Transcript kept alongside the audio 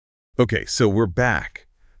Okay, so we're back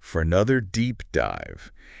for another deep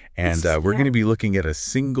dive. And we're going to be looking at a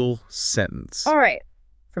single sentence. All right.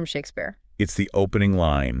 From Shakespeare. It's the opening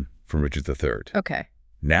line from Richard III. Okay.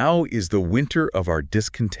 Now is the winter of our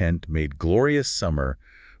discontent made glorious summer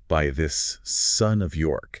by this son of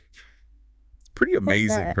York. Pretty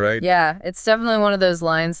amazing, right? Yeah, it's definitely one of those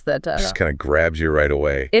lines that just kind of grabs you right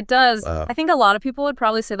away. It does. I think a lot of people would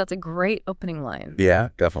probably say that's a great opening line. Yeah,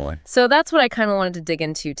 definitely. So that's what I kind of wanted to dig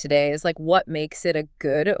into today is like what makes it a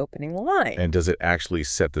good opening line. And does it actually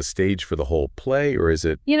set the stage for the whole play, or is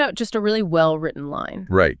it... just a really well-written line.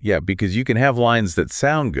 Right, yeah, because you can have lines that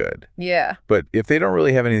sound good. Yeah. But if they don't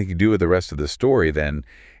really have anything to do with the rest of the story, then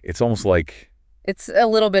it's almost like... It's a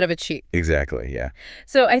little bit of a cheat. Exactly, yeah.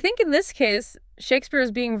 So I think in this case, Shakespeare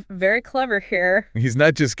is being very clever here. He's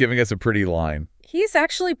not just giving us a pretty line. He's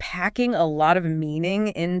actually packing a lot of meaning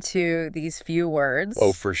into these few words.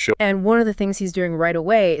 Oh, for sure. And one of the things he's doing right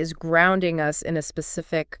away is grounding us in a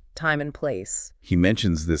specific time and place. He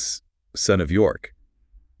mentions this son of York,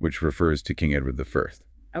 which refers to King Edward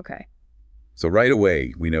I. Okay. So right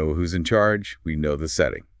away, we know who's in charge. We know the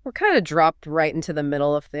setting. We're kind of dropped right into the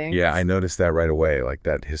middle of things. Yeah, I noticed that right away, like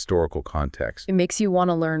that historical context. It makes you want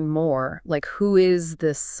to learn more. Like, who is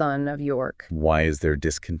this son of York? Why is there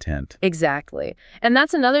discontent? Exactly. And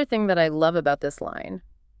that's another thing that I love about this line.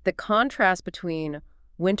 The contrast between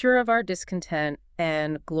winter of our discontent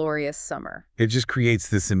and glorious summer. It just creates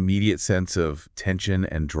this immediate sense of tension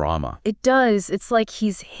and drama. It does. It's like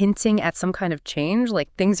he's hinting at some kind of change,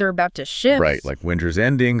 like things are about to shift. Right, like winter's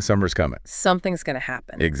ending, summer's coming. Something's going to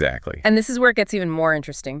happen. Exactly. And this is where it gets even more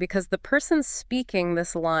interesting because the person speaking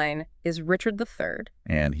this line is Richard III.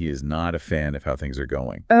 And he is not a fan of how things are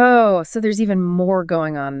going. Oh, so there's even more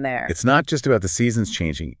going on there. It's not just about the seasons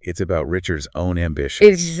changing. It's about Richard's own ambition.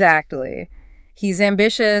 Exactly. He's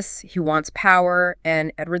ambitious, he wants power,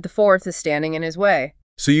 and Edward IV is standing in his way.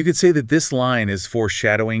 So you could say that this line is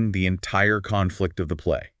foreshadowing the entire conflict of the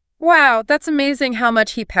play. Wow, that's amazing how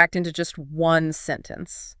much he packed into just one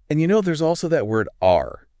sentence. And there's also that word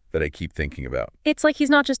 "are" that I keep thinking about. It's like he's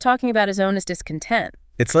not just talking about his own discontent.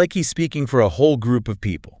 It's like he's speaking for a whole group of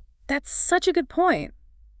people. That's such a good point.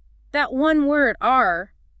 That one word,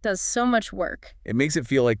 "are," does so much work. It makes it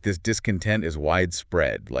feel like this discontent is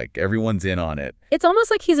widespread, like everyone's in on it. It's almost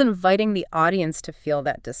like he's inviting the audience to feel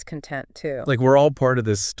that discontent, too. Like we're all part of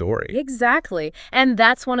this story. Exactly. And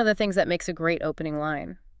that's one of the things that makes a great opening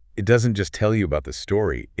line. It doesn't just tell you about the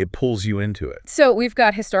story, it pulls you into it. So we've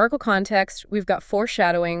got historical context, we've got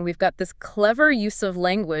foreshadowing, we've got this clever use of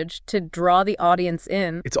language to draw the audience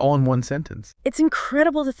in. It's all in one sentence. It's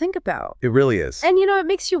incredible to think about. It really is. And it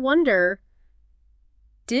makes you wonder,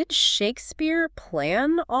 did Shakespeare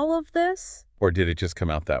plan all of this? Or did it just come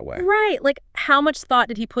out that way? Right. Like, how much thought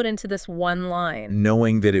did he put into this one line?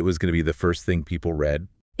 Knowing that it was going to be the first thing people read?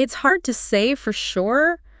 It's hard to say for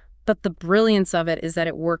sure, but the brilliance of it is that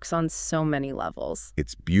it works on so many levels.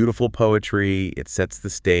 It's beautiful poetry, it sets the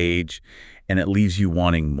stage, and it leaves you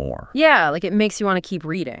wanting more. Yeah, like it makes you want to keep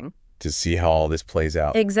reading. To see how all this plays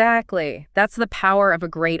out. Exactly. That's the power of a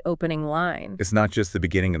great opening line. It's not just the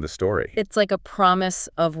beginning of the story. It's like a promise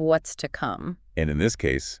of what's to come. And in this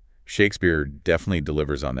case, Shakespeare definitely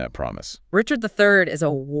delivers on that promise. Richard III is a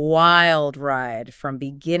wild ride from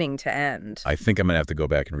beginning to end. I think I'm going to have to go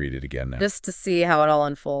back and read it again now. Just to see how it all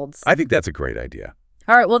unfolds. I think that's a great idea.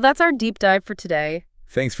 All right, well, that's our deep dive for today.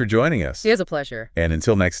 Thanks for joining us. It was a pleasure. And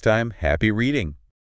until next time, happy reading.